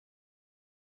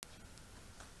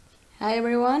Hi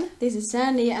everyone, this is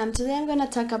Sandy and today I'm going to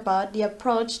talk about the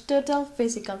approach total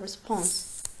physical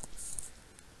response.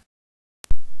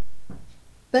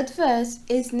 But first,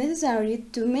 it's necessary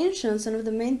to mention some of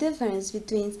the main differences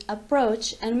between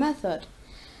approach and method.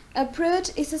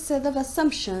 Approach is a set of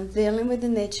assumptions dealing with the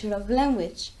nature of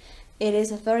language. It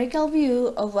is a theoretical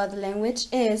view of what language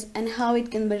is and how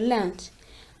it can be learned.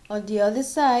 On the other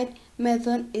side,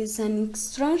 method is an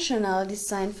instructional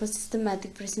design for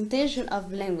systematic presentation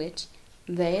of language,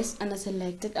 based on a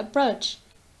selected approach,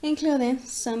 including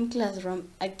some classroom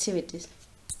activities.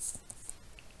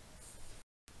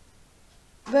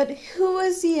 But who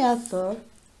was the author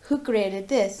who created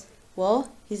this? Well,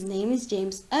 his name is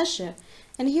James Asher,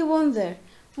 and he wondered,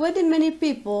 why did many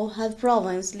people have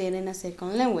problems learning a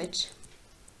second language?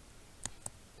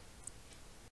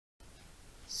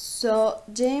 So,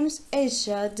 James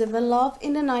Asher developed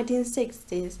in the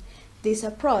 1960s this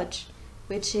approach,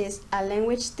 which is a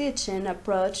language teaching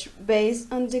approach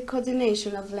based on the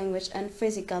coordination of language and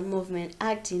physical movement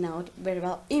acting out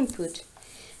verbal input.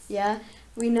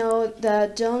 We know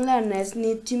that young learners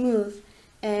need to move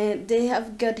and they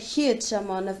have got huge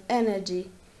amount of energy.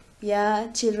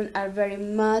 Children are very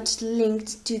much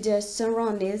linked to their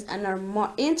surroundings and are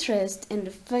more interested in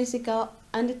the physical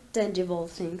and the tangible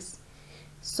things.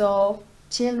 So,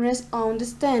 children's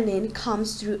understanding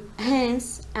comes through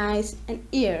hands, eyes, and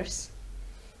ears.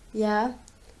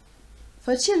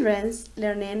 For children's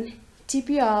learning,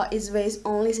 TPR is based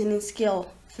on listening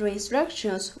skill through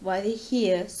instructions what they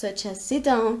hear, such as sit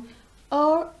down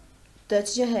or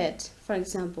touch your head, for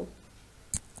example.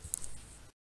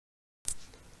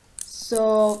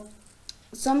 So,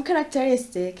 some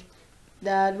characteristic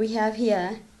that we have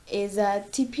here is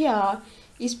that TPR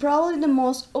is probably the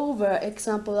most overt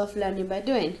example of learning by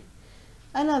doing.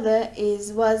 Another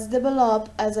was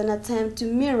developed as an attempt to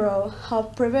mirror how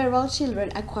preverbal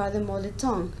children acquire the mother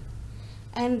tongue.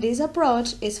 And this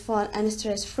approach is fun and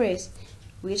stress-free,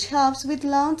 which helps with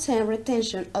long-term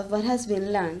retention of what has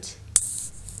been learned.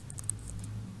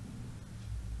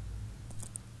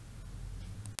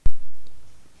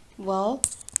 Well,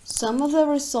 some of the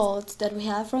results that we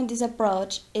have from this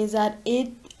approach is that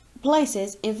it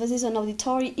places emphasis on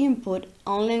auditory input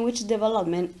on language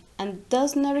development and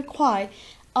does not require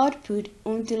output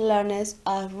until learners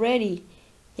are ready,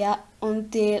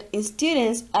 until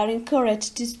students are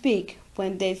encouraged to speak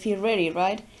when they feel ready,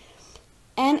 right?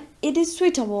 And it is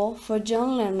suitable for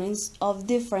young learners of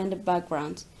different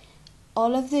backgrounds.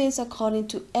 All of this according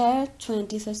to Air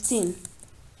 2013.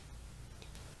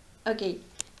 Okay,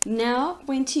 now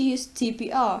when to use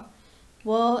TPR.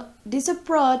 Well, this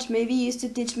approach may be used to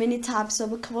teach many types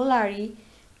of vocabulary,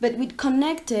 but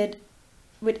connected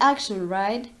with action,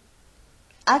 right?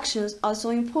 Actions are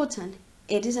so important.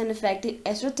 It is an effective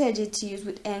strategy to use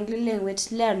with English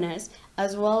language learners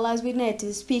as well as with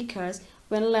native speakers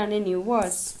when learning new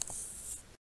words.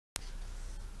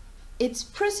 Its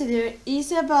procedure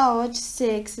is about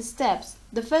 6 steps.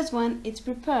 The first one is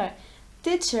prepare.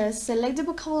 Teachers select the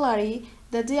vocabulary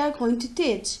that they are going to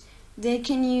teach. They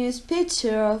can use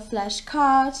picture or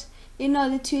flashcards in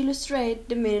order to illustrate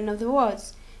the meaning of the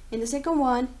words. In the second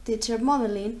one, teacher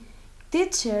modeling,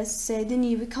 teachers say the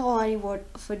new vocabulary word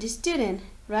for the student,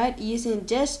 right, using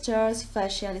gestures,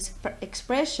 facial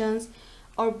expressions,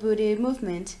 or body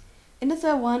movement. And the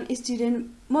third one is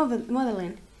student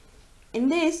modeling. In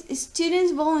this,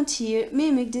 students volunteer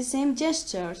mimic the same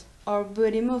gestures or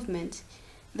body movement.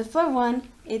 The fourth one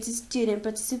is student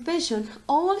participation.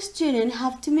 All students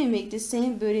have to mimic the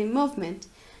same body movement.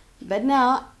 But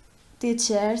now,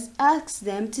 teachers ask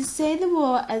them to say the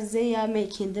word as they are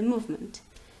making the movement.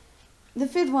 The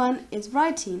fifth one is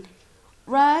writing.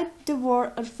 Write the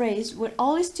word or phrase where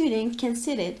all students can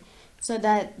see it so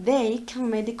that they can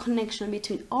make the connection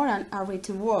between oral and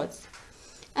written words.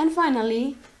 And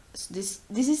finally, this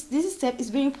step is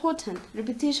very important,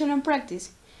 repetition and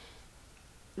practice.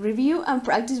 Review and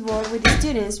practice words with the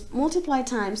students multiple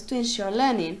times to ensure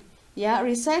learning.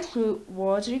 Recycle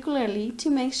words regularly to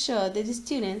make sure that the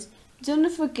students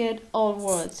don't forget all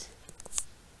words.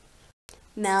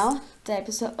 Now,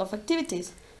 types of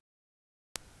activities.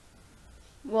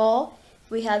 Well,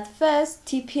 we had first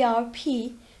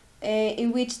TPRP,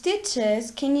 in which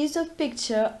teachers can use a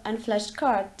picture and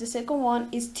flashcard. The second one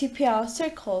is TPR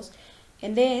circles.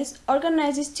 In this,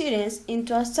 organize the students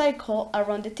into a circle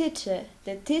around the teacher.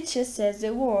 The teacher says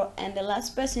the word and the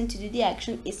last person to do the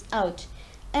action is out.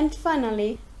 And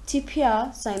finally,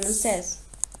 TPR Simon Says.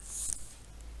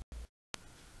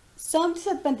 Some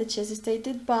disadvantages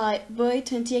stated by Boyd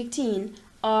 2018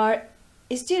 are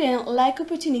Students like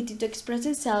opportunity to express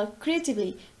themselves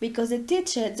creatively because the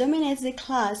teacher dominates the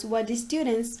class while the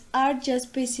students are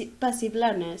just passive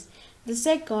learners. The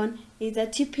second is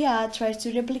that TPR tries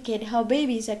to replicate how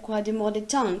babies acquire the mother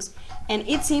tongues, and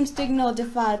it seems to ignore the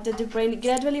fact that the brain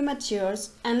gradually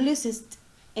matures and loses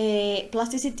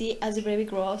plasticity as the baby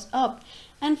grows up.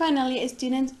 And finally,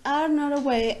 students are not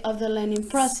aware of the learning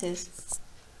process.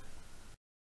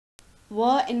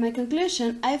 Well, in my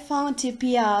conclusion, I found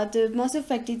TPR the most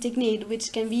effective technique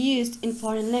which can be used in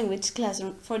foreign language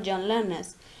classroom for young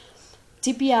learners.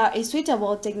 TPR is a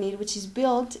suitable technique which is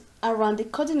built around the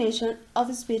coordination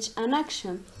of speech and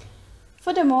action.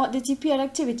 Furthermore, the TPR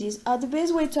activities are the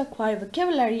best way to acquire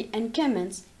vocabulary and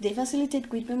comments. They facilitate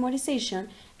quick memorization,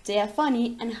 they are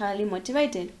funny and highly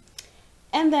motivated.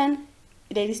 And then,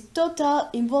 there is total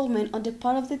involvement on the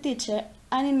part of the teacher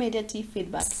and immediate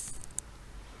feedback.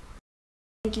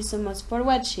 Thank you so much for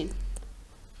watching.